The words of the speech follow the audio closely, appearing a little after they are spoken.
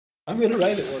I'm going to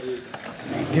write it.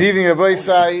 Good evening, Rabbi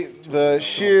Isai. The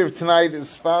shir of tonight is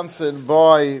sponsored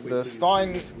by the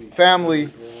Stein family.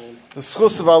 The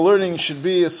schus of our learning should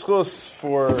be a schus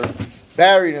for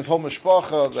Barry and his whole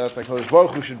mishpacha, that the Kodesh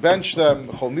Baruch Hu should bench them,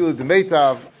 the Chol Milah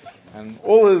D'Meitav, and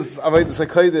all his Avodas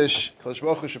HaKodesh, Kodesh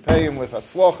Baruch Hu should pay him with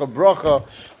Hatzlacha, Bracha,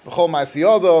 B'chol Ma'aseh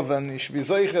Yadav, and he should be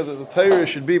Zeicha that the Torah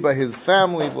should be by his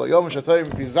family, V'layom Shatayim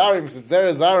Pizarim,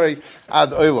 Tzedzer Zarei,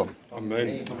 Ad Olam.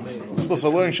 Amen. The schus of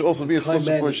our learning should also be a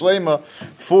schus for Shlema,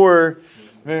 for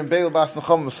Miriam Beil Bas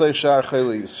Nacham, V'sei Shar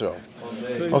Chayli Yisrael.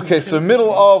 Okay, so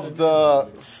middle of the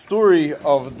story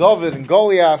of David and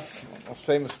Goliath, most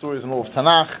famous stories in all of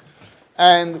Tanakh,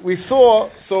 and we saw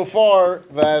so far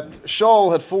that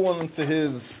Shaul had fallen into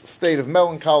his state of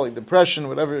melancholy, depression,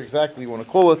 whatever exactly you want to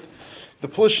call it. The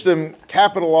Plishtim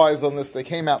capitalized on this. They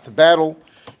came out to battle.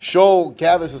 Shaul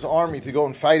gathers his army to go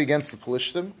and fight against the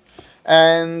Plishtim,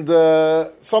 and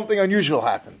something unusual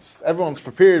happens. Everyone's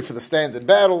prepared for the standard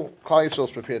battle. Klal Yisrael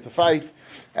is prepared to fight.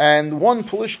 And one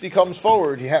Pelishti comes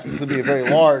forward. He happens to be a very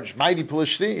large, mighty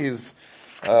Pelishti. He's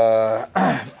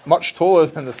much taller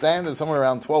than the standard, somewhere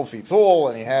around 12 feet tall,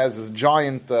 and he has this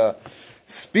giant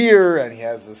spear, and he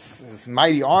has this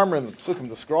mighty armor, and the Psukim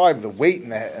describe the weight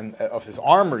of his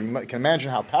armor. You can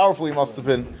imagine how powerful he must have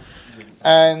been.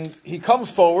 And he comes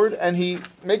forward, and he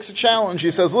makes a challenge.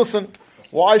 He says, listen,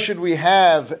 why should we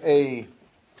have a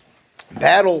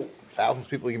battle? Thousands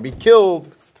of people can be killed.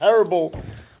 It's terrible.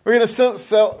 We're going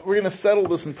to settle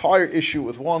this entire issue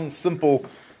with one simple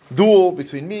duel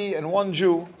between me and one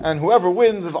Jew, and whoever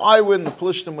wins, if I win, the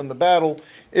Plishtim win the battle.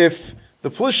 If the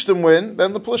Plishtim win,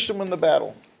 then the Plishtim win the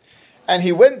battle. And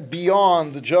he went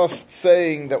beyond just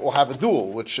saying that we'll have a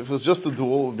duel, which if it was just a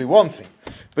duel, it would be one thing.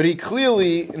 But he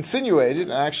clearly insinuated,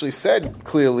 and actually said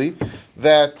clearly,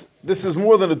 that this is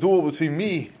more than a duel between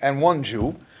me and one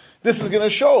Jew. This is going to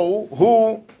show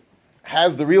who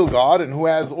has the real God and who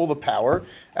has all the power.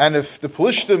 And if the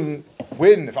Pelishtim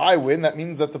win, if I win, that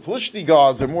means that the Pelishti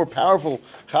gods are more powerful,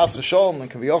 Chas v'Shalom, than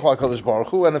Kaviyachal HaKadosh Baruch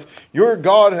Hu. And if your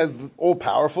God has all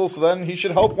powerful, so then he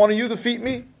should help one of you defeat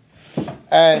me.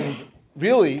 And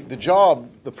really,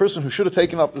 the person who should have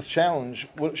taken up this challenge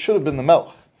should have been the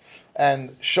Melech.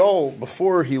 And Shaul,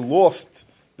 before he lost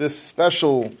this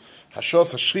special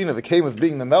Hashras Hashchina that came with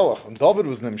being the Melech, when David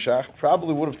was Nimshach,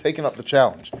 probably would have taken up the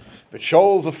challenge. But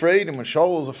Shaul's afraid, and when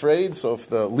Shaul is afraid, so if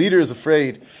the leader is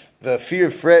afraid, the fear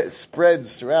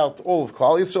spreads throughout all of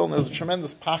Klal Yisrael, and there was a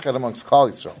tremendous pachad amongst Klal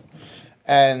Yisrael.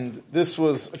 And this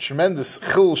was a tremendous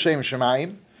chil shem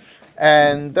shemayim,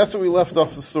 and that's what we left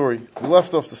off the story. We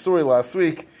left off the story last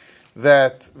week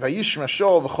that Vayishma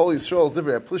Shaul v'chol Yisrael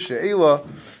zivrei Plishti Eila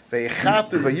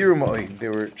ve'yechater vayiru ma'od. They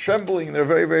were trembling, and they were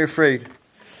very, very afraid.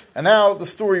 And now the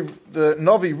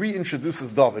Navi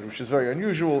reintroduces David, which is very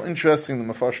unusual, interesting.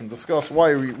 The Mefarshim discuss why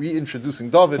are we reintroducing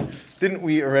David. Didn't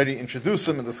we already introduce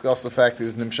him and discuss the fact that he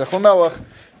was Nimshach L'Melech?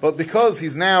 But because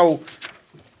he's now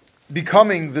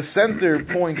becoming the center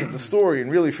point of the story,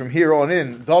 and really from here on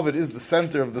in, David is the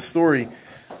center of the story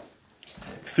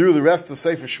through the rest of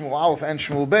Sefer Shmuel Aleph and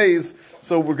Shmuel Beis,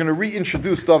 so we're going to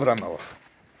reintroduce David HaMelech.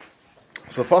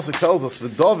 So the Pasuk tells us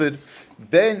that David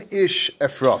Ben Ish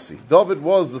Ephrasi. David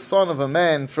was the son of a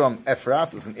man from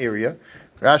Ephras, is an area.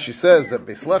 Rashi says that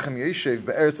Beis Lechem Yeshev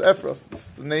Be'eretz Ephras. It's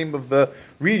the name of the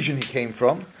region he came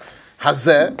from.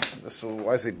 Hazeh, so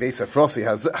why I say Beis Ephrasi,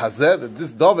 Hazeh, that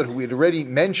this David who we had already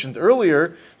mentioned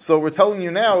earlier, so we're telling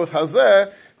you now with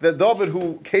Hazeh, that David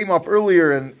who came up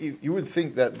earlier, and you would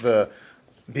think that the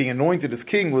being anointed as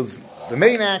king was the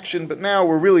main action, but now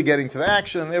we're really getting to the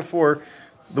action, and therefore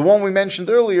the one we mentioned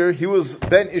earlier, he was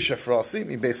Ben Ish Ephrasi,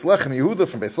 Beis Lechem Yehuda,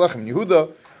 from Beis Lechem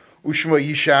Yehuda, Ushma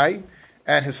Yishai,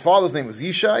 and his father's name was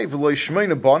Yishai, V'lo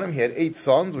Shmeina Banim, he had 8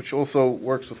 sons, which also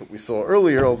works with what we saw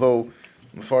earlier, although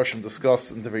Mefarshim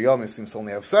discussed in Devar Yomi seems to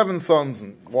only have 7 sons,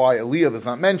 and why Eliyav is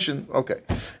not mentioned. Okay.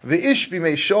 V'ish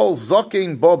b'mei Shaul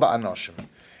Zaken ba ba'anashim.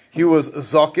 He was a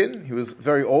Zaken, he was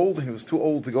very old, and he was too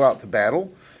old to go out to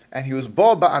battle, and he was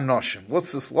ba ba'anashim.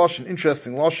 What's this Lashon,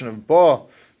 interesting Lashon of ba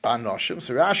ba'anashim?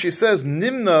 So Rashi says,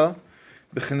 Nimna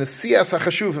b'chinesias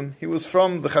ha'chashuvim. He was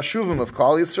from the chashuvim of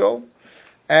Klal Yisrael,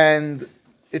 and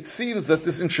it seems that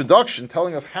this introduction,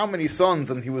 telling us how many sons,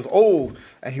 and he was old,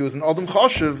 and he was an Adam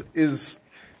Chashuv, is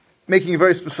making a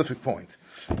very specific point.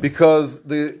 Because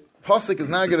the Pasuk is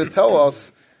now going to tell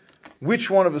us which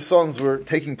one of his sons were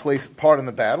taking part in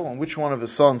the battle, and which one of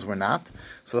his sons were not.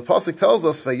 So the Pasuk tells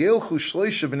us, Vayelchu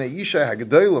shleisha b'nei Yishai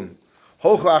ha'gedolim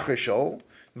holchu achrei Shaul.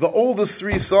 The oldest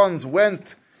 3 sons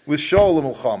went with Shaul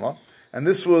l'milchama, and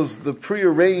this was the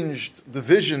prearranged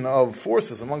division of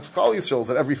forces amongst Klal Yisrael,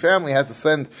 that every family had to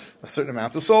send a certain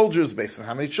amount of soldiers based on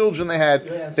how many children they had,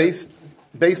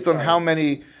 based on how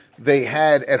many they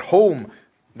had at home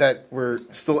that were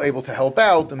still able to help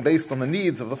out, and based on the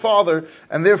needs of the father,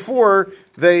 and therefore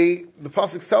the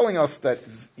pasuk's telling us that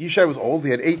Yishai was old,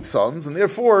 he had 8 sons, and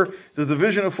therefore the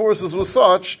division of forces was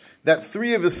such that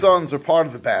 3 of his sons were part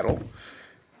of the battle.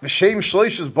 The 3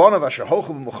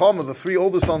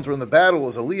 older sons were in the battle,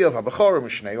 was Eliyav, Habachar,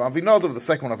 Mishnei, Avinadav, the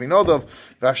second one Avinadav,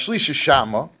 Vashlish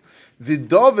Shama, the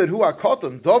David who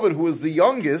Akotan, David who was the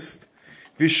youngest.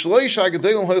 So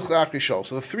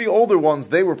the 3 older ones,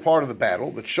 they were part of the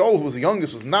battle, but Shaul, who was the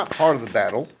youngest, was not part of the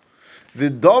battle. The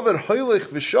David Hoylech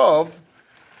Vishav,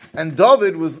 and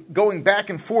David was going back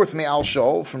and forth me'al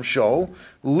Shaul, from Shaul,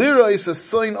 Lira is a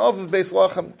sign of Beis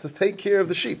Lachem, to take care of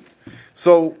the sheep.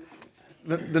 So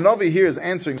the Navi here is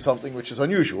answering something which is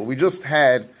unusual. We just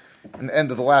had, in the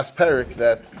end of the last parak,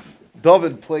 that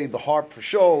David played the harp for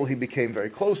Shaul. He became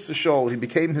very close to Shaul. He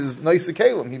became his Naisa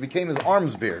Kalim. He became his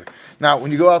arms bearer. Now,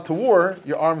 when you go out to war,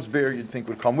 your arms bearer you'd think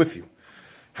would come with you.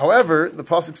 However, the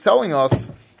pasuk's telling us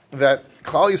that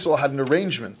Klal Yisrael had an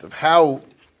arrangement of how,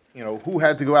 who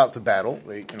had to go out to battle.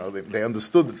 They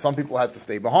understood that some people had to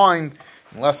stay behind,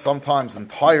 unless sometimes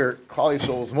entire Klal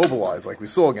Yisrael was mobilized, like we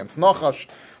saw against Nachash.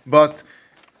 But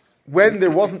when there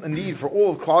wasn't a need for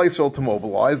all of Klal Yisrael to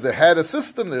mobilize, they had a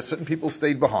system. There certain people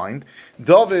stayed behind.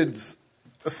 David's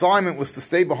assignment was to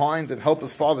stay behind and help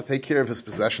his father take care of his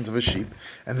possessions of his sheep.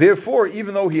 And therefore,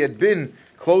 even though he had been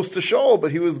close to Shaul,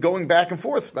 but he was going back and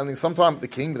forth, spending some time with the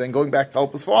king, but then going back to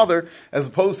help his father, as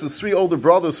opposed to his 3 older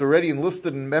brothers who were already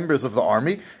enlisted and members of the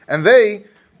army, and they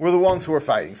were the ones who were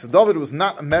fighting. So David was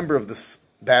not a member of this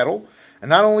battle. And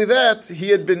not only that, he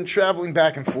had been traveling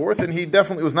back and forth, and he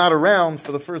definitely was not around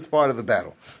for the first part of the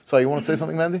battle. So you want to say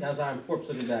something, Mandy? No, I'm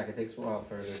 4% back. It takes a while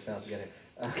for the sound to get it.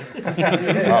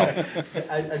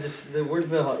 I just, the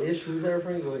word Ish, who's that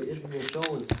referring to? Ish being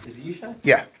Shaul is Yishai?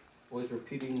 Yeah. Always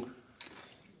repeating.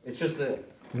 It's just the...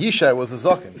 Yishai was a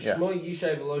Zaken, yeah.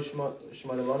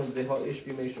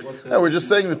 No, we're just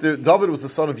saying that David was the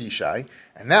son of Yishai,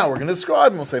 and now we're going to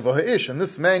describe him. We'll say Ish, and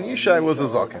this man Yishai was a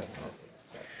Zaken.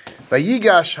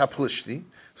 Vayigash HaPlishti.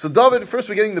 So David, first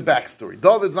we're getting the backstory.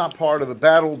 David's not part of the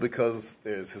battle because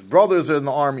his brothers are in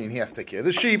the army and he has to take care of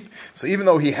the sheep. So even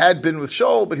though he had been with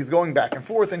Shaul, but he's going back and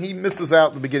forth and he misses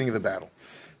out the beginning of the battle.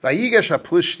 Vayigash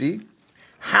HaPlishti,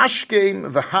 Hashkem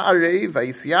v'ha'arei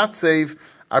v'yisiatzev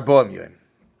arba'am yom.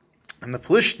 And the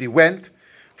Plishti went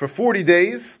for 40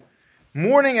 days,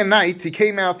 morning and night. He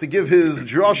came out to give his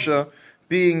drasha,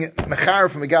 being mechar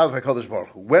from Megad v'Hakadosh Baruch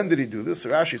Hu. When did he do this?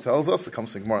 So Rashi tells us, it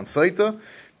comes from Gemara and Saita.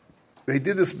 They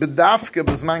did this bedafka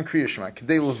b'zman kriyashma,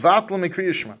 k'dei levatla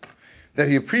mekriyashma. That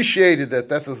he appreciated that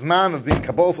that's a zman of being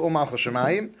kabbalas ol malchus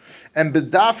shemayim, and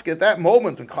bedafka at that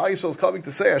moment when Klal Yisrael is coming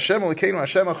to say Hashem Elokeinu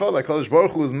Hashem Echad, Hakadosh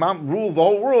Baruch Hu rules the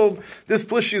whole world. This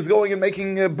Plishti is going and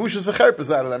making bushes v'cherpes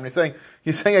out of them. And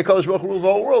he's saying Hakadosh Baruch Hu rules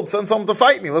the whole world. Send someone to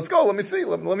fight me. Let's go. Let me see.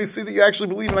 Let me see that you actually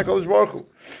believe in Hakadosh Baruch Hu.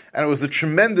 And it was a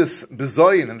tremendous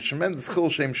bezoyin and a tremendous chil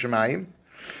shem shemayim.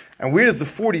 And where does the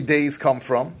 40 days come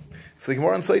from? So the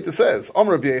Gemara in Saita says,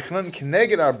 Amar Rabbi Yochanan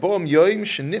Keneged arba'am yom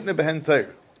shenitna behen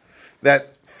Torah.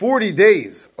 That 40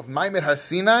 days of Maimed Har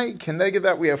Sinai, Keneged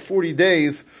that we have 40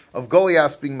 days of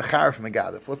Goliath being Mechar from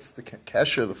Megadif. What's the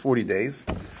kesher of the 40 days?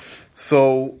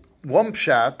 So one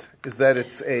pshat is that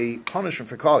it's a punishment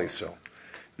for Klal Yisrael.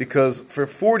 Because for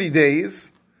 40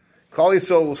 days, Klal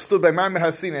Yisrael stood by Maimed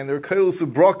Har Sinai and there were Kailos who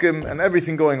broke him and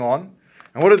everything going on.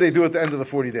 And what did they do at the end of the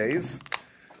 40 days?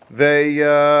 They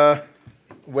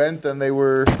went and they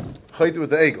were chayt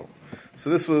with the egel. So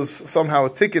this was somehow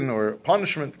a tikkun or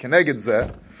punishment, keneged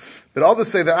zeh. But others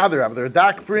say the other. The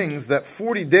Radak brings that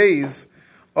 40 days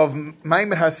of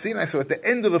Maimed Har Sinai. So at the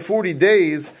end of the 40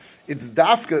 days, it's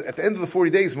dafka. At the end of the 40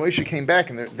 days, Moshe came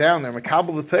back and they're down there,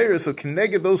 makabel the Torah. So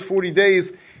keneged those 40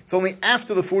 days. It's only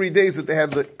after the 40 days that they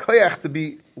had the koyach to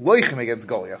be loichem against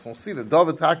Goliath. So we'll see that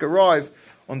David Taka rise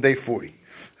on day 40.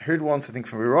 I heard once, I think,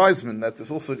 from Reisman that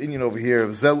there's also an Indian over here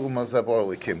of Zel Umazab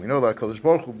Arlikim. We know that Kadosh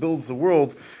Baruch Hu builds the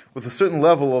world with a certain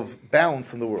level of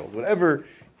balance in the world. Whatever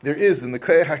there is in the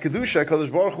Koyach HaKedusha,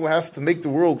 Kadosh Baruch Hu has to make the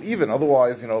world even.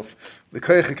 Otherwise, if the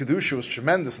Koyach HaKedusha was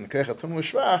tremendous and the Koyach HaTum was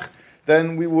shvach,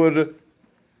 then we would, it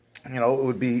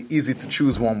would be easy to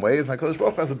choose one way. It's like Kadosh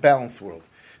Baruch Hu has a balanced world.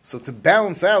 So to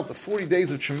balance out the 40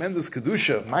 days of tremendous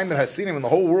Kedusha, Maimed Har Sinai, when the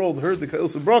whole world heard the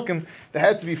Kailos of Brokim, there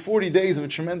had to be 40 days of a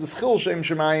tremendous Chil Shem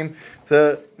Shemayim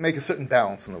to make a certain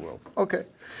balance in the world. Okay.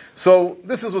 So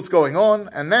this is what's going on,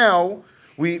 and now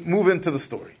we move into the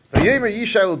story.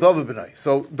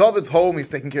 So David's home, he's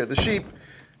taking care of the sheep,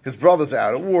 his brothers are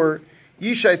out at war.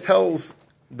 Yishai tells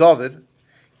David,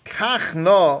 Kach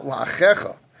na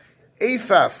la'achecha,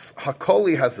 Eifas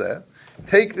hakoli hazeh,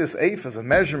 take this eif as a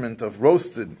measurement of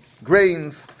roasted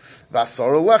grains,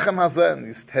 v'asar lechem hazen,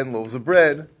 these 10 loaves of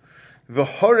bread,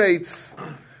 v'horetz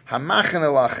hamachane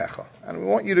lachecha, and we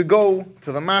want you to go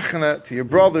to the machane, to your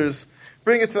brothers,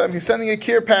 bring it to them. He's sending a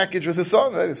care package with his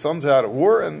son. Right? His sons are out at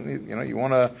war, and you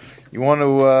want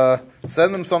to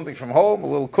send them something from home, a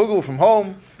little kugel from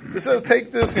home. So he says,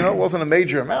 take this. It wasn't a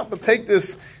major amount, but take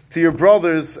this to your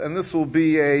brothers, and this will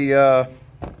be a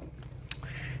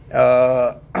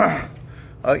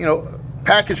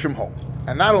package from home.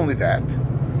 And not only that,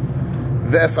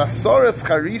 v'esasares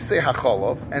charise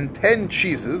hacholov, and 10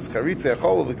 cheeses. Charise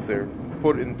hacholov, because they're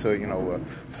put into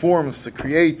forms to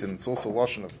create, and it's also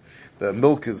washing of the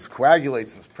milk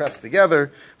coagulates and is pressed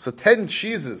together. So 10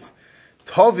 cheeses,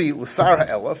 Tavi l'sar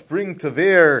ha'elef, bring to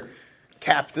their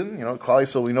captain. Klal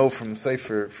Yisrael, we know from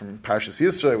Sefer, from Parshas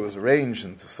Yisro, it was arranged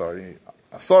into Asaris,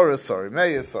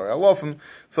 Meis, Alofim.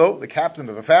 So the captain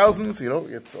of the thousands,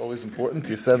 it's always important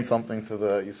to send something to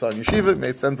the Yisar Yeshiva.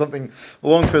 May send something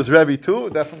along to his Rebbe too.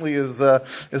 It definitely is a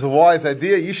wise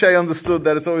idea. Yishai understood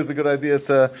that it's always a good idea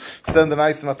to send a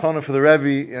nice matana for the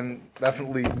Rebbe, and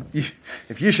definitely, if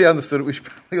Yishai understood it, we should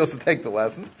probably also take the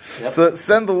lesson. Yep. So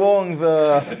send along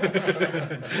this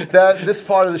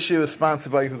part of the shiur is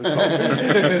sponsored by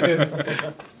Yehuda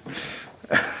Kohen.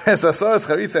 Es asaras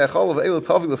charitza echol of elu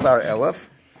tavi l'sar elef,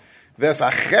 ves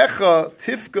achecha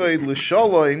tifgoid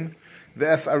l'shaloim,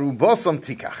 ves arubosam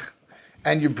tikach.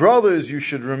 And your brothers, you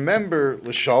should remember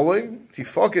l'shaloim,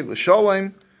 tifokid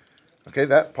l'shaloim. Okay,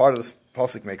 that part of this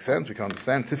pasuk makes sense. We can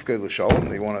understand tifgoid l'shaloim.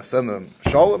 They want to send them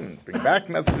shalom and bring back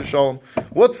message of shalom.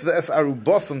 What's ves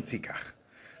arubosam tikach?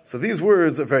 So these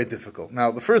words are very difficult. Now,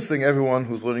 the first thing everyone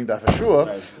who's learning Daf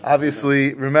Yeshua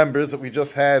obviously remembers that we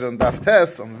just had on Daf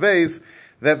Tes, on Veis,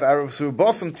 that the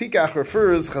Arubosam Tikach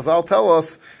refers, Chazal tell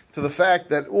us, to the fact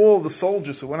that all the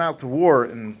soldiers who went out to war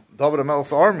in David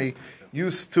HaMelech's army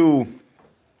used to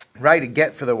write a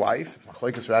get for their wife. It's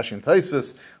Machlokes Rashi and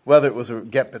Tosfos, whether it was a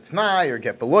get betnai or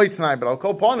get beloy tnai, but I'll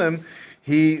call upon him.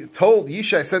 He told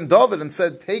Yishai, sent David and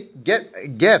said, get a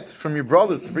get from your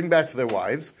brothers to bring back for their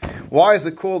wives. Why is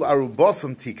it called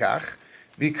Arubosam Tikach?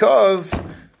 Because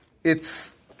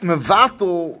it's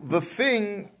mevatel, the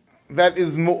thing that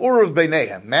is mu'urav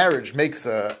beinehem. Marriage makes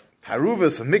a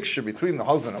taruvus, a mixture between the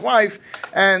husband and wife,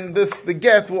 and the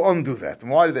get will undo that. And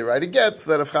why do they write a get?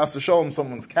 So that if chas v'sholom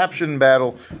someone's captured in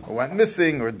battle, or went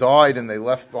missing, or died, and they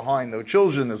left behind no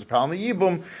children, there's a problem of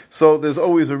yibum. So there's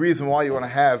always a reason why you want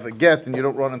to have a get, and you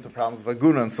don't run into problems of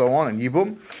aguna and so on, and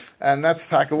yibum. And that's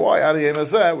taka why, out of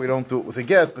Yemazeh, we don't do it with a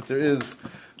get, but there is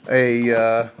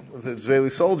the Israeli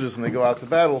soldiers, when they go out to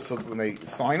battle, so when they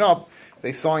sign up,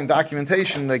 they sign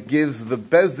documentation that gives the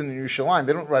Bezdin in Yerushalayim.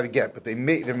 They don't write a get, but they're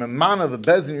memana the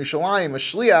Bezdin in Yerushalayim, a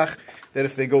shliach, that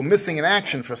if they go missing in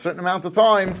action for a certain amount of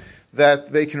time,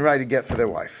 that they can write a get for their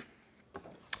wife.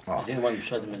 I think one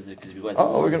shot is because if you go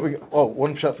out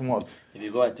one shot from what? If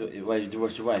you go out to why you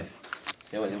divorce your wife,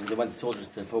 they want the soldiers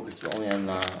to focus only on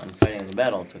fighting in the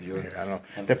battle. So if you're, I don't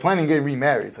know. They're planning on getting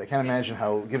remarried, so I can't imagine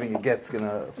how giving a get's going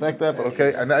to affect that. But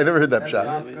okay, I never heard that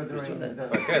shot. Okay,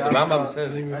 the Rambam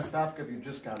says that's dafka if you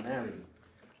just got married.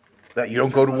 That you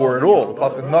don't go to war at all. The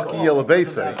pasuk Naki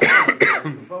Yelabese.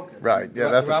 Right. Yeah,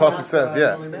 that's the pasuk says.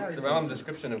 Yeah. The Rambam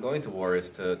description of going to war is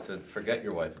to forget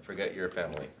your wife and forget your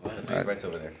family. That's what he writes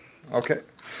over there. Okay.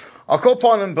 I'll call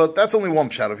upon him, but that's only one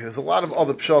pshat over here. There's a lot of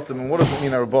other pshatim, and what does it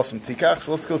mean, Arubosam Tikach?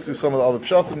 So let's go through some of the other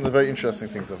pshatim, the very interesting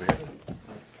things over here.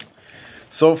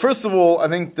 So first of all, I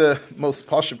think the most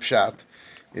pasha pshat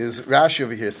is Rashi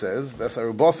over here says, Ves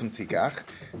Arubosam Tikach,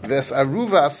 Ves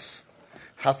Aruvas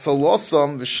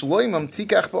Hatzalosam V'shloimam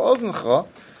Tikach Ba'ozncha.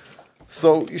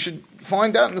 So you should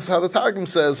find out, and this is how the Targum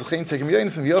says, that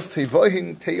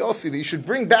you should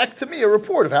bring back to me a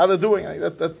report of how they're doing.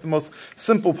 That's the most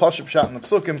simple pashup shot in the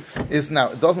psukim. Is now,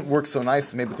 it doesn't work so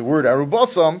nice maybe with the word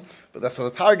arubosam, but that's how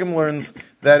the Targum learns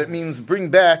that it means bring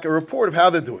back a report of how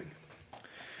they're doing.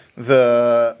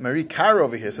 The Mari Kara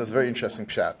over here says a very interesting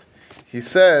pshat. He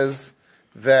says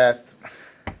that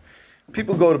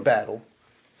people go to battle.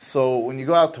 So when you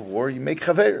go out to war, you make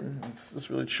chaverim.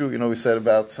 It's really true. We said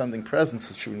about sending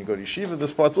presents. It's true when you go to yeshiva.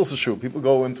 This part's also true. People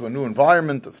go into a new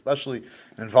environment, especially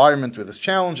an environment with its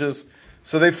challenges.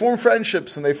 So they form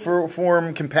friendships and they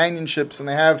form companionships and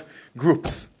they have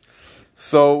groups.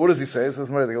 So what does he say? He says,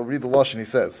 they'll read the Lashon. He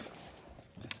says,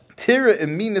 Tira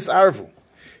iminis arvu,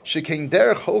 shekein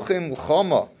derech hochem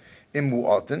l'chama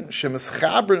imuatin,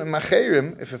 shemeschabren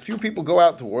macherim. If a few people go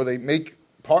out to war, they make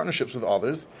partnerships with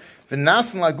others.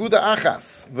 V'nasan laguda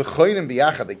achas v'choynim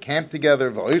biyachad. They camp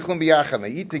together. V'oichlem biyachad.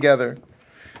 They eat together.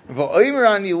 V'oimer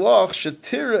aniloch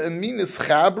shetira eminis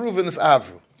chabru v'nis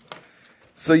avru.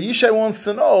 So Yishai wants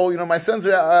to know, my sons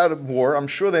are out of war. I'm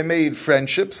sure they made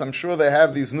friendships. I'm sure they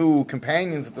have these new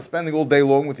companions that they're spending all day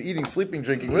long with, eating, sleeping,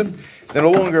 drinking with. They're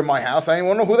no longer in my house. I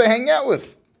want to know who they hang out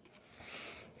with.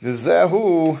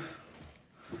 V'zehu,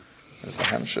 there's the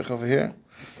hamshich over here.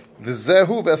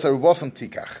 V'zehu v'esarubosam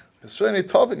tikach.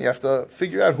 You have to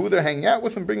figure out who they're hanging out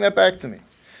with and bring that back to me.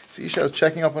 So Yishai is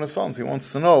checking up on his sons. He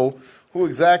wants to know who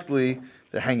exactly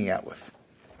they're hanging out with.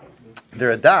 The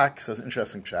Radak says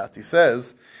interesting pshat. He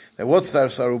says that what's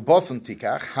v'esarubosam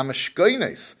tikach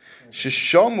hamashkoines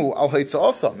shishamu al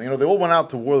haitzasam. They all went out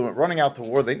to war. They went running out to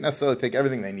war. They didn't necessarily take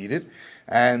everything they needed.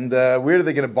 And where are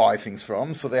they going to buy things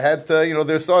from? So they had to,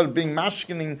 they started being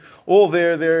mashkening all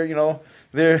their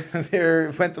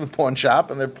went to the pawn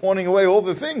shop and they're pawning away all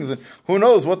the things. And who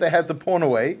knows what they had to pawn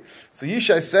away. So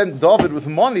Yishai sent David with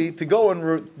money to go and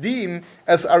redeem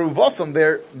as aruvasam,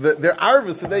 their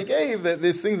arvus that they gave,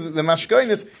 these things, the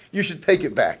mashkoinis, you should take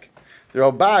it back. The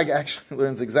Ralbag actually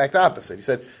learns the exact opposite. He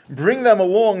said, bring them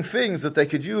along things that they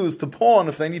could use to pawn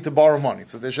if they need to borrow money.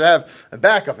 So they should have a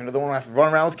backup. They won't have to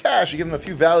run around with cash. You give them a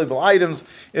few valuable items.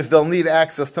 If they'll need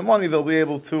access to money, they'll be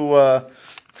able to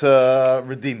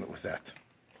redeem it with that.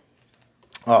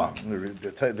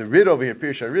 The Rid over here,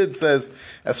 Pirsha Rid says,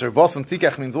 Eser Bosam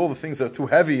Tikach means all the things that are too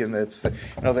heavy and they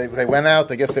went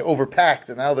out, I guess they overpacked,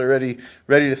 and now they're ready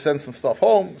to send some stuff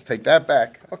home. Let's take that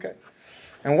back. Okay.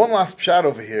 And one last pshat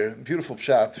over here, beautiful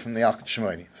pshat from the Yalkut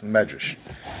Shimoni, from the Medrash.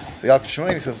 So Yalkut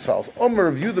Shimoni says as follows: Omer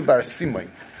of Yehuda bar Simon,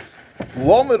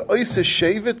 Lomer oise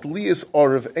shevet lias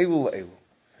orav elu elu.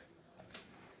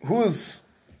 Who is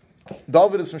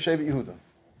David? Is from Shevet Yehuda.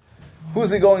 Who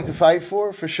is he going to fight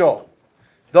for? For Shaul.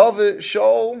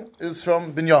 Shaul is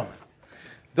from Binyamin.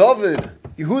 David,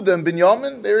 Yehuda, and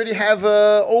Binyamin, they already have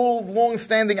an old,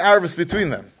 long-standing arvus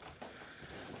between them.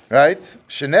 Right?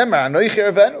 Shenemar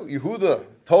anoicher avenu. Yehuda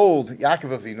told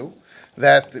Yaakov Avinu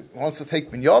that he wants to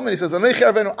take Binyamin. He says,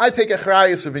 anoicher avenu, I take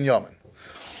achrayus of Binyamin.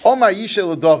 Omar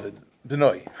Yishel David,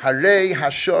 Benoi, Harei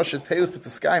Hashosh Etelech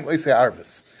B'Tiskayim Oisei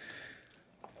Arvus.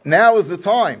 Now is the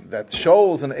time that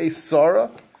Shaul's an Eis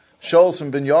Tzara, Shaul's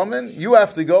from Binyamin. You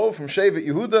have to go from Shevet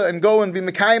Yehuda and go and be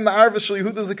Mekayim the Arvus Shel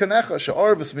Yehuda Zekanecha,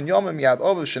 She'arvus Binyamin Miyad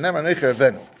Ovis Shenemar anoicher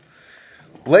avenu.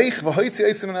 Now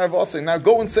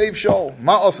go and save Shaul.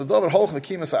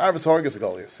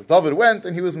 So David went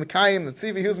and he was Mekayim the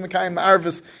Tzivi, he was Mekayim the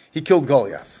Arvus, he killed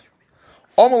Goliath.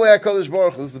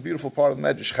 This is the beautiful part of the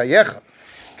Medrash.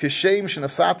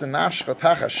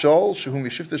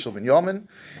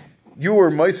 You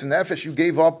were Mois Nefesh, you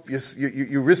gave up,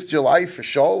 you risked your life for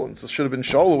Shaul, and so it should have been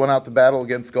Shaul who went out to battle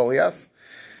against Goliath.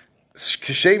 That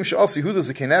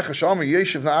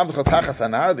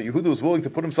Yehuda was willing to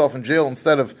put himself in jail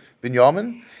instead of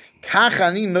Binyamin.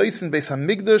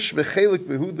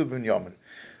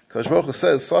 Kodesh Baruch Hu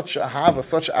says such a hava,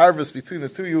 such arvus between the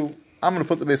two of you. I'm going to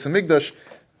put the Beis Hamikdash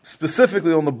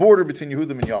specifically on the border between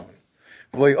Yehuda and Binyamin.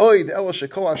 All the other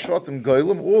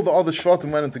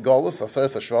Shvatim went into Golus,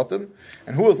 Aseres HaShvatim,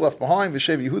 and who was left behind?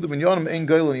 V'shev Yehuda Binyamin ein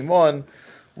Goyel anymore.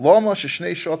 Lama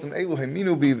sheshnei shvatim elu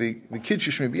heminu bi the kid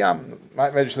shishmi biyam. My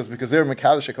Medrash says because they were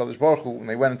mekadosh HaKadosh Baruch Hu when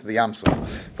they went into the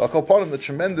Yamsuf. But I'll call upon them the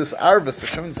tremendous arvus, the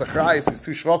tremendous achrayus these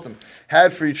two shvatim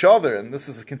had for each other, and this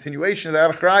is a continuation of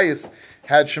that achrayus.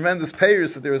 Had tremendous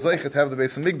payers that they were zeicha to have the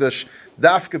Beis Hamikdash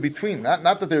dafka between. Not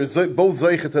that they were both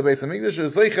zeicha to the Beis Hamikdash, or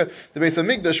zeicha the Beis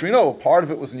Hamikdash. We know part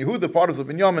of it was in Yehuda, part of it was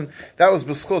in Binyamin. That was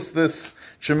b'schus this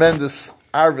tremendous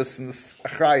arvus and this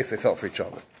achrayus they felt for each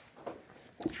other.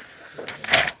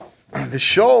 The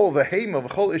Shaul, the Hema,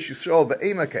 the whole issue Shaul, the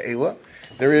Ema Ka'ela,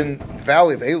 they're in the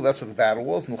Valley of Elah, that's what the battle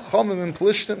was. Nulchamim and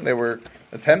Pelishtim, they were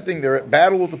attempting their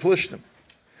battle with the Pelishtim.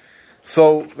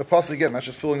 So the pasuk again, that's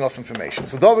just filling off information.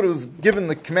 So David was given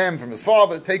the command from his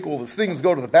father, take all these things,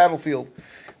 go to the battlefield.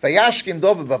 Vayashkim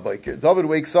David Babayker. David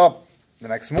wakes up the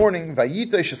next morning,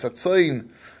 Vayitesh Esatzayin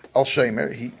al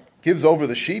Shemer. He gives over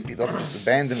the sheep, he doesn't just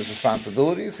abandon his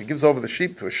responsibilities, he gives over the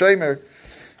sheep to a Shemer.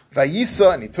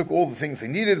 Vayisa, and he took all the things he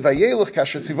needed. Vayelech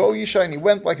kasher tzivo Yishai, and he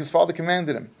went like his father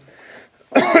commanded him.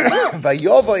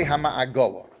 Vayovay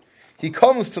hama'agala. He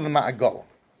comes to the ma'agala,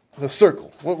 the circle.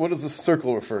 What is this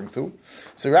circle referring to?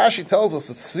 So Rashi tells us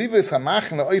that tzvivis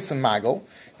hamachna oisem magal.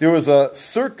 There was a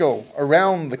circle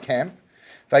around the camp.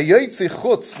 Vayotzi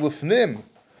chutz lifnim,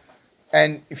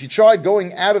 and if you tried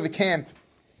going out of the camp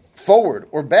forward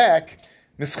or back,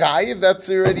 mischayiv, that's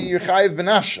already your chayiv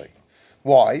benashay.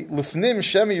 Why? Lifnim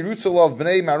shemi rutzalav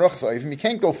b'nei maruch zayivim. You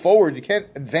can't go forward. You can't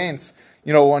advance,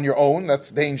 on your own. That's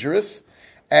dangerous.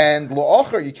 And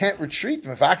lo'acher, you can't retreat.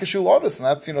 Mevakashu lotus, and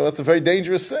that's a very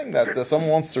dangerous thing that someone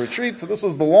wants to retreat. So this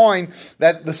was the line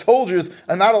that the soldiers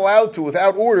are not allowed to,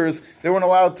 without orders. They weren't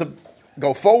allowed to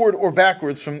go forward or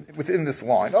backwards from within this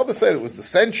line. Others say it was the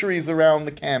centuries around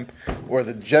the camp, or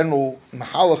the general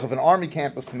mahalach of an army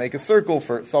camp was to make a circle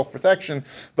for self-protection,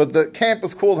 but the camp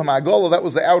was called Hamagola. That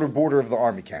was the outer border of the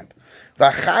army camp.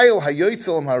 V'achayil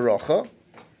hayoytzel ha'rocha,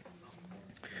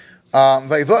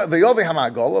 v'yove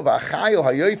hamagola, v'achayil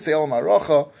hayoytzel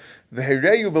ha'rocha,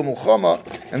 v'hereyu b'mulchama,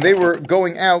 and they were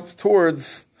going out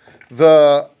towards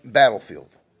the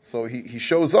battlefield. So he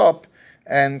shows up,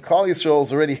 and Klal Yisrael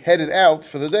is already headed out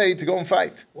for the day to go and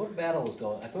fight. What battle was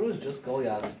going? I thought it was just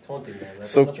Goliath's taunting them.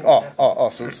 So we're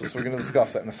going to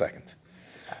discuss that in a second.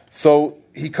 So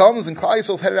he comes, and Klal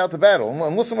Yisrael is headed out to battle,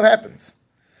 and listen what happens.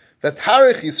 The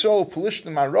Tarich Yisrael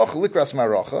Pelishtim Marocha Likras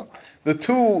Marocha. The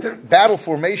two battle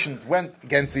formations went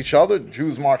against each other.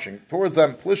 Jews marching towards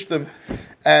them, Pelishtim,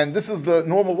 and this is the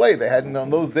normal way they had in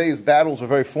those days. Battles were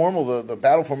very formal. The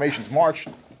battle formations marched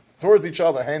towards each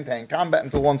other, hand-to-hand combat,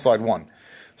 until one side won.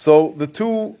 So the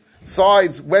two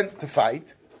sides went to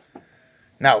fight.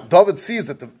 Now, David sees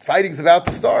that the fighting's about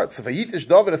to start. So Vayitish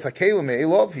David as HaKelim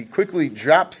Me'elov, he quickly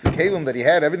drops the Kelim that he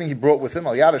had, everything he brought with him,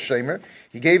 Al Yad HaShemer.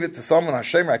 He gave it to someone,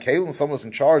 HaShemer HaKelim, someone was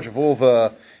in charge of all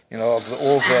the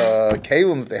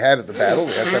Kelim that they had at the battle.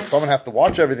 Someone has to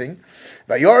watch everything.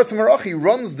 Vayaretz Marach, he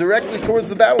runs directly towards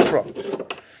the battlefront.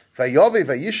 Vayave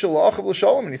Vayishal La'achav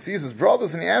L'Shalom, and he sees his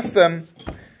brothers, and he asks them,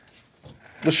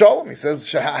 L'Shalom, he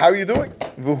says, how are you doing?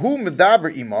 V'hu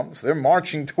medaber imam, so they're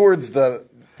marching towards the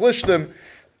Plishtim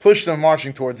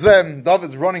marching towards them.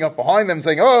 David's running up behind them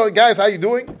saying, oh, guys, how you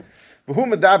doing? V'hu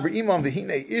medaber imam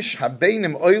v'hine ish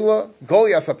habeinim oila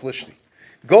Goliath haplishti.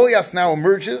 Goliath now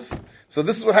emerges. So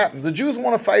this is what happens. The Jews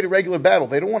want to fight a regular battle.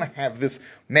 They don't want to have this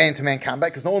man-to-man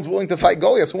combat because no one's willing to fight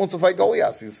Goliath. Who wants to fight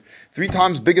Goliath? He's 3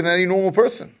 times bigger than any normal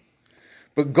person.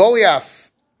 But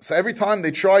Goliath, so every time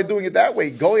they tried doing it that way,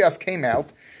 Goliath came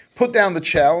out, put down the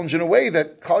challenge in a way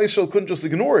that Klal Yisrael couldn't just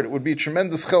ignore it. It would be a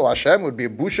tremendous chil Hashem, it would be a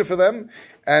busha for them,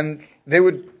 and they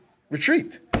would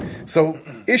retreat. So,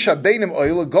 Isha Beinim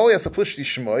Oila, Goliath Plishti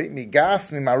Shmoi,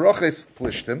 Migas Mimaroches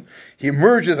Plishtim, he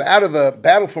emerges out of the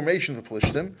battle formation of the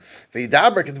Plishtim,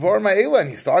 Veidaber Kedvar Ma'ela, and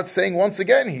he starts saying once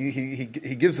again, he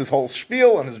gives his whole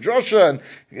spiel and his drosha,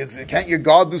 and can't your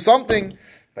God do something?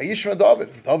 Vayishma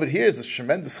David. David hears this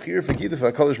tremendous chir for Gita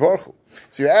for HaKadosh Baruch Hu.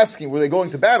 So you're asking, were they going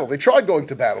to battle? They tried going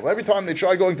to battle. Every time they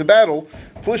tried going to battle,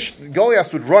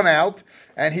 Goliath would run out,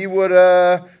 and he would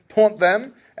taunt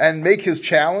them and make his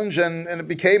challenge, and it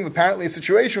became apparently a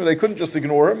situation where they couldn't just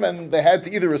ignore him, and they had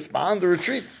to either respond or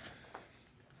retreat.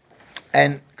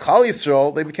 And Klal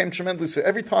Yisrael, they became tremendously, so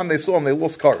every time they saw him, they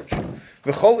lost courage.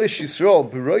 V'chol ish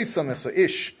Yisrael, b'roisam es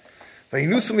ish,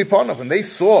 v'hinusam mipanav, when they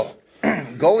saw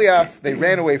Goliath, they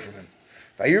ran away from him.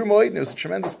 There was a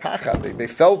tremendous pachad. They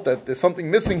felt that there's something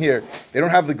missing here. They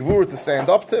don't have the gevurah to stand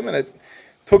up to him, and it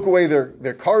took away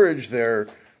their courage, their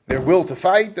will to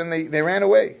fight, and they ran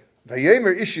away.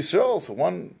 Vayemer Ish Yisrael, so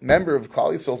one member of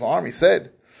Klal Yisrael's army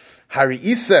said, Hari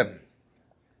Isem,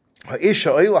 Ha'ish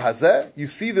Ha'oila Hazeh, you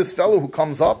see this fellow who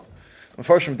comes up, he's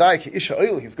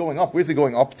going up. Where's he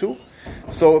going up to?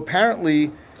 So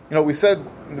apparently, we said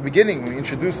in the beginning, when we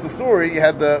introduced the story, you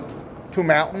had the 2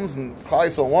 mountains, and Klal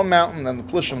Yisrael one mountain, and the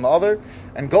Plishtim the other,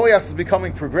 and Goliath is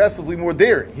becoming progressively more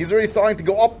daring. He's already starting to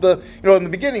go up in the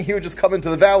beginning he would just come into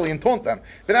the valley and taunt them.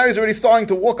 But now he's already starting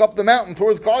to walk up the mountain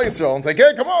towards Klal Yisrael and say,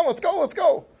 hey, come on, let's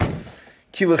go.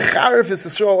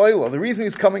 The reason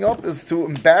he's coming up is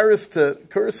to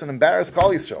curse and embarrass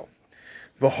Klal Yisrael.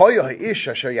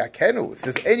 If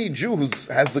there's any Jew who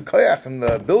has the koyach and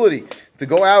the ability to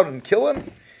go out and kill him,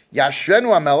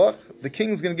 Yashrenu HaMelech, the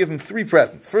king's going to give him 3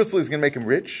 presents. Firstly, he's going to make him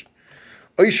rich.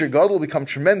 Oisher God will become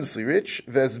tremendously rich.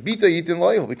 Vezbita Yitin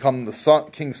Loi, he'll become the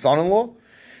king's son-in-law.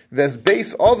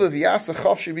 Vezbeis Ovav Yasa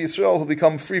Chavshi B'Yisrael, he'll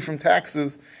become free from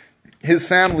taxes. His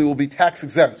family will be tax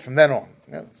exempt from then on.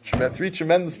 3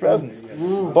 tremendous presents.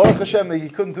 Baruch Hashem, he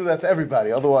couldn't do that to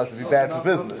everybody, otherwise it'd be bad for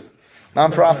business.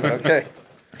 Non-profit, okay.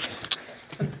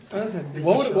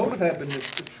 What would have happened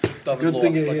if David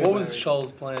lost? What was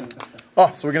Shaul's plan?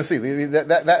 So we're going to see.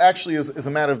 That actually is a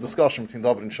matter of discussion between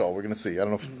David and Shaul. We're going to see. I don't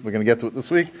know if we're going to get to it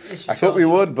this week. I thought we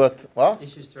would, but what?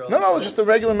 No, it's just a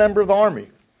regular member of the army.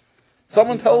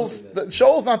 Someone tells that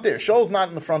Shaul's not there. Shaul's not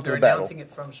in the front of the battle. Announcing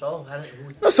it from Shaul?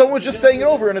 No, someone was just saying it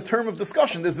over in a term of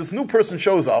discussion. There's this new person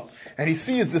shows up, and he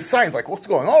sees this signs like, what's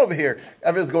going on over here?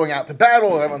 Everyone's going out to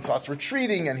battle, and everyone starts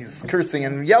retreating, and he's cursing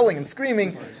and yelling and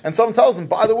screaming. And someone tells him,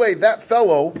 by the way, that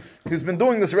fellow who's been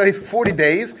doing this already for 40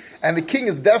 days, and the king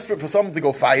is desperate for someone to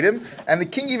go fight him, and the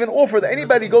king even offered that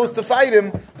anybody who goes to fight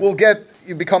him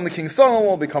you become the king's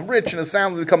son-in-law, become rich, and his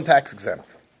family will become tax exempt.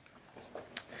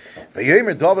 So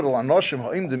David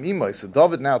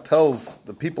now tells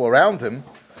the people around him,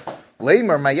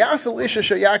 Leimer mayasel isha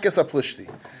sheyakes aplishti.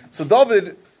 So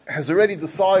David has already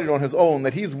decided on his own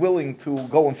that he's willing to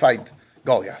go and fight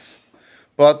Goliath.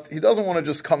 But he doesn't want to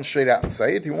just come straight out and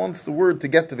say it. He wants the word to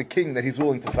get to the king that he's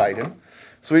willing to fight him.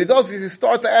 So what he does is he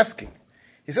starts asking.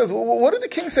 He says, well, what did the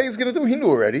king say he's going to do? He knew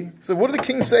already. So what did the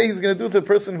king say he's going to do to the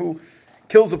person who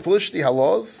kills a Pelishti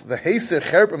halos? The Heiser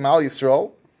Cherp Mal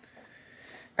Yisrael.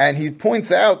 And he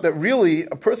points out that really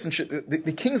a person should,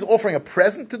 the king's offering a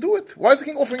present to do it. Why is the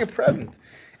king offering a present?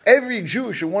 Every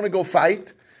Jew should want to go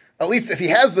fight, at least if he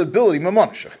has the ability,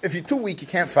 Mamonashach. If you're too weak, you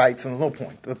can't fight, so there's no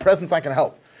point. The present's not going to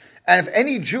help. And if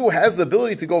any Jew has the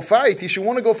ability to go fight, he should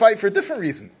want to go fight for a different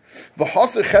reason.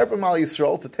 V'haser Cherp Mal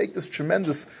Yisrael, to take this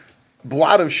tremendous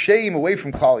blot of shame away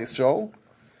from Klal Yisrael.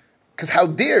 Because how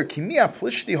dare, Kimia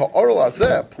Plishti ha'oral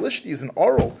azeh, Plishti is an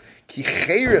oral, ki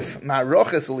cherif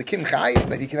ma'roches elikim chayim,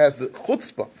 that he can have the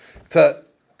chutzpah to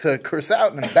curse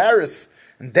out and embarrass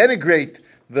and denigrate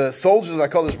the soldiers of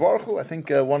HaKadosh Baruch Hu. I think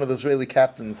one of the Israeli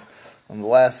captains on the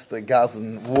last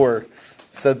Gazan war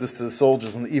said this to the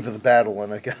soldiers on the eve of the battle,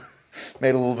 and it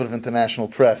made a little bit of international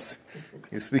press.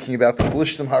 He was speaking about the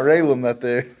Plishtim Harelim that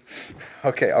they're...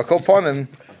 Okay, I'll call upon him.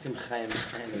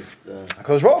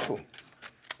 HaKadosh Baruch Hu.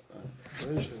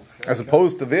 As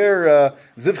opposed to their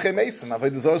Zivchei Mesim.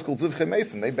 Avodah Zarah is called Zivchei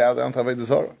Mesim. They bow down to Avodah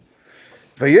Zarah.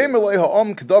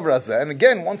 And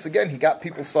again, once again, he got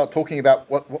people start talking about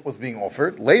what was being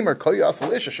offered.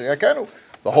 The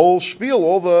whole spiel,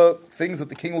 all the things that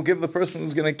the king will give the person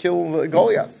who's going to kill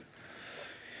Goliath.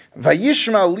 Now,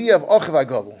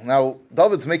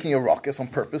 David's making a ruckus on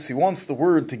purpose. He wants the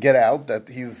word to get out that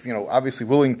he's, obviously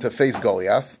willing to face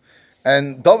Goliath.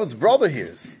 And David's brother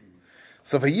hears.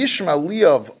 So Vayishma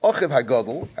Liav Ochiv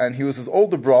Hagadol, and he was his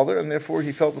older brother, and therefore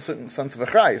he felt a certain sense of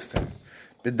achrayus to him.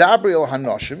 B'dabri el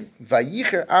hanoshim,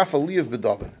 vayicher af Liav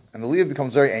b'David, and the Liav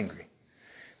becomes very angry.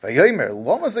 Vayomer,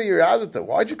 lama ze yiradata,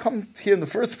 why'd you come here in the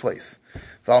first place?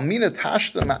 Valmina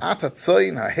tashta ma'ata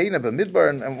tzoyin ha'heina b'midbar,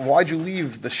 and why'd you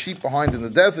leave the sheep behind in the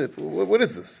desert? What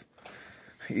is this?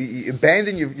 You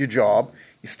abandon your job.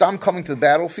 You stop coming to the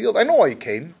battlefield. I know why you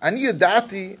came. Ani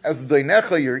yadati as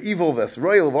doinecha, your evil, this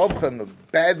royal vavcha, and the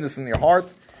badness in your heart.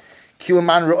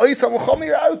 Kilaman ro'is,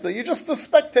 you're just a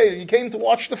spectator. You came to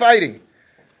watch the fighting.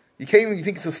 You came. You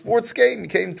think it's a sports game. You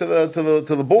came to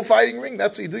the bullfighting ring.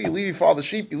 That's what you do. You leave your father's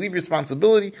sheep. You leave your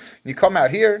responsibility. And you come out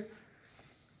here.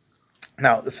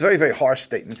 Now, it's a very, very harsh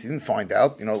statement. He didn't find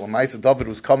out. Lamaisa David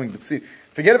was coming. But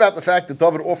forget about the fact that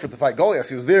David offered to fight Goliath.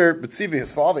 He was there. But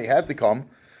his father, he had to come.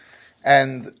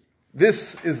 And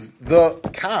this is the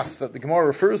cast that the Gemara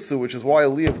refers to, which is why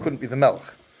Eliav couldn't be the Melech.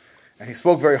 And he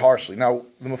spoke very harshly. Now,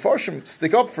 the Mefarshim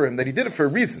stick up for him that he did it for a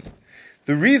reason.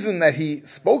 The reason that he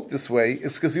spoke this way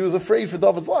is because he was afraid for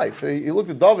David's life. He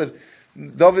looked at David.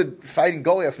 David fighting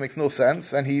Goliath makes no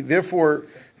sense, and he therefore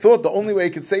thought the only way he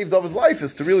could save David's life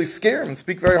is to really scare him and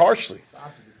speak very harshly.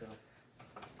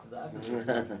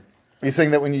 You're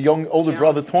saying that when your older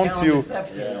brother taunts you,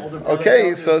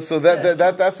 okay, so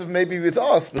that's maybe with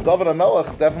us, but David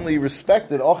HaMelech definitely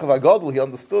respected Ochav HaGadol. He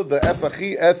understood the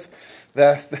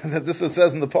that this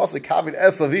says in the pasuk, Kavod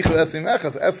es avichu es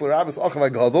imechas es l'rabis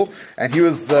Ochav HaGadol, and he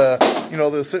was there's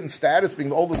a certain status being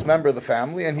the oldest member of the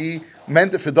family, and he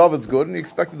meant it for David's good, and he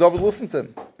expected David to listen to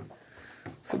him.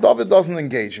 So David doesn't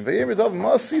engage him. I didn't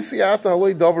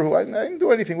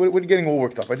do anything. What are you getting all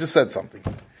worked up? I just said something.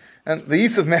 And the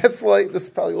Yisuf Metzlai, this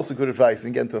is probably also good advice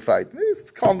when you get into a fight.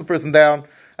 Just calm the person down.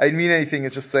 I didn't mean anything,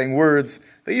 it's just saying words.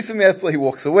 The Yisuf Metzlai, he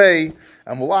walks away,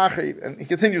 and he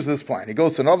continues this plan. He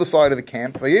goes to another side of the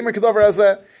camp.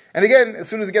 And again, as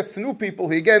soon as he gets to new people,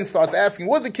 he again starts asking,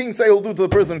 what did the king say he'll do to the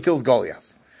person who kills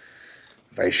Goliath?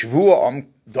 Everyone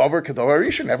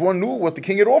knew what the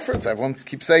king had offered, so everyone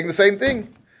keeps saying the same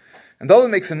thing. And David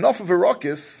makes enough of a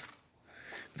ruckus.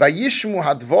 David.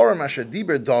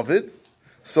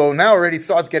 So now already it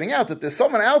starts getting out that there's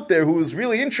someone out there who is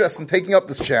really interested in taking up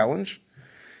this challenge.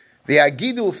 It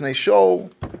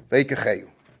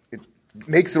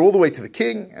makes it all the way to the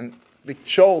king, and the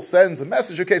Shaul sends a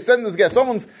message, okay, send this guy.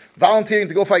 Someone's volunteering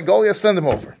to go fight Goliath, send him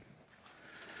over.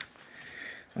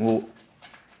 And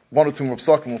one or two more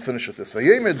psukim, we'll finish with this.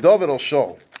 Vayomer David al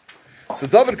Shaul. So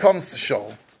David comes to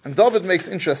Shaul, and David makes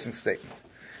an interesting statement.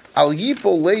 Al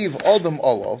yipol leiv adam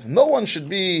olav. No one should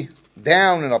be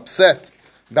down and upset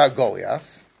about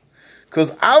Goliath,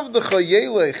 because avdecha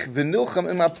yelech v'nilcham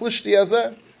im ha-plishti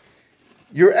hazeh.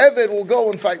 Your Eved will go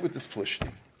and fight with this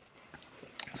Plishti.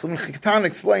 So the Chiktan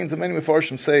explains, and many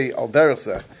Mefarshim say al derech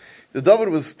zeh, that David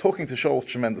was talking to Shaul with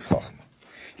tremendous chachma.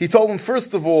 He told him,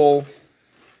 first of all,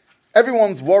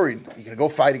 everyone's worried. You're going to go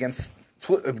fight against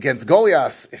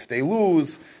Goliath. If they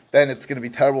lose, then it's going to be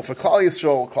terrible for Klal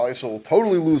Yisrael. Klal Yisrael will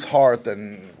totally lose heart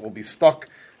and will be stuck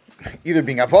either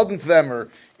being avodim to them, or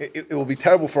it will be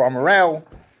terrible for our morale.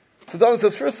 So David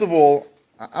says, first of all,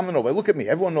 I'm a nobody. Look at me.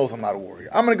 Everyone knows I'm not a warrior.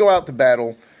 I'm going to go out to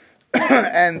battle,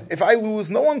 and if I lose,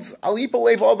 no one's going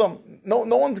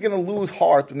to lose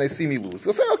heart when they see me lose.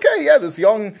 They'll say, okay, yeah, this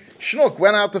young schnook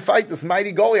went out to fight this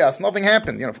mighty Goliath. Nothing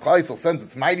happened. If Klal Yisrael sends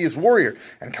its mightiest warrior,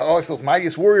 and Klal Yisrael's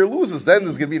mightiest warrior loses, then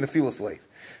there's going to be an Nephilas late.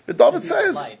 But David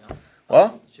says,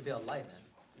 what? Should be a lie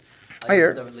then. I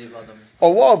hear. A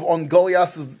love on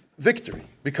Goliath's victory,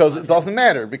 because it doesn't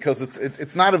matter, because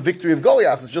it's not a victory of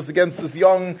Goliath, it's just against this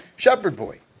young shepherd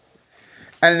boy.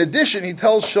 And in addition, he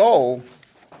tells Shaul,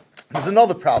 there's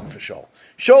another problem for Shaul.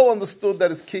 Shaul understood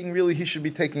that as king, really, he should be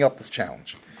taking up this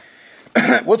challenge.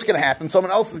 What's going to happen?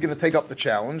 Someone else is going to take up the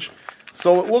challenge.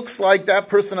 So it looks like that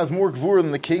person has more gvura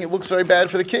than the king. It looks very bad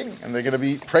for the king, and they're going to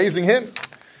be praising him.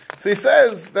 So he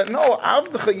says that, no, I'm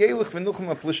going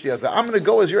to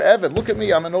go as your Eved. Look at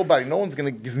me, I'm a nobody. No one's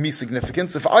going to give me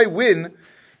significance. If I win,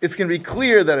 it's going to be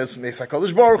clear that it's Mesach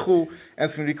HaKadosh Baruch Hu, and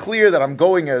it's going to be clear that I'm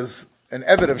going as an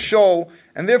Eved of Shaul,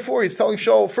 and therefore he's telling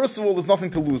Shaul, first of all, there's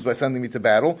nothing to lose by sending me to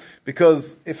battle,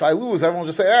 because if I lose, everyone will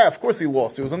just say, of course he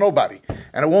lost, he was a nobody.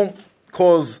 And it won't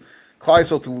cause Klal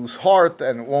Yisrael to lose heart,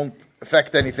 and it won't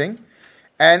affect anything.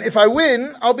 And if I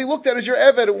win, I'll be looked at as your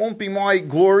Eved. It won't be my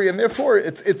glory, and therefore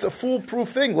it's a foolproof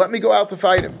thing. Let me go out to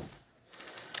fight him.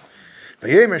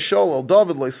 You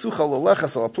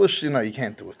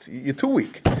can't do it. You're too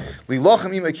weak.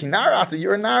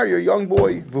 You're a nar, you're a young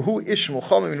boy.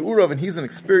 And he's an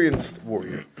experienced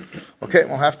warrior. Okay,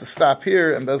 we'll have to stop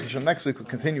here, and Bez Hashem next week we'll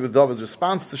continue with David's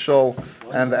response to Shaul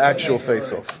and the actual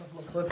face-off.